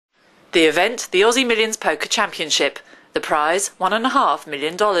The event, the Aussie Millions Poker Championship. The prize, $1.5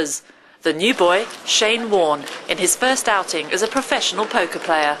 million. The new boy, Shane Warnie, in his first outing as a professional poker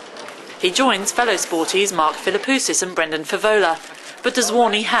player. He joins fellow sporties Mark Philippoussis and Brendan Favola. But does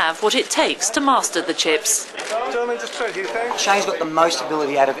Warnie have what it takes to master the chips? Shane's got the most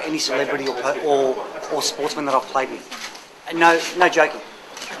ability out of any celebrity or sportsman that I've played with. No joking.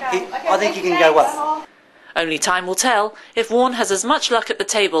 I think he can go well. Only time will tell if Warnie has as much luck at the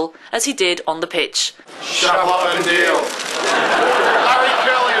table as he did on the pitch. Shut up and deal. Larry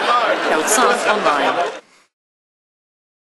Curly alone. Held Sun online.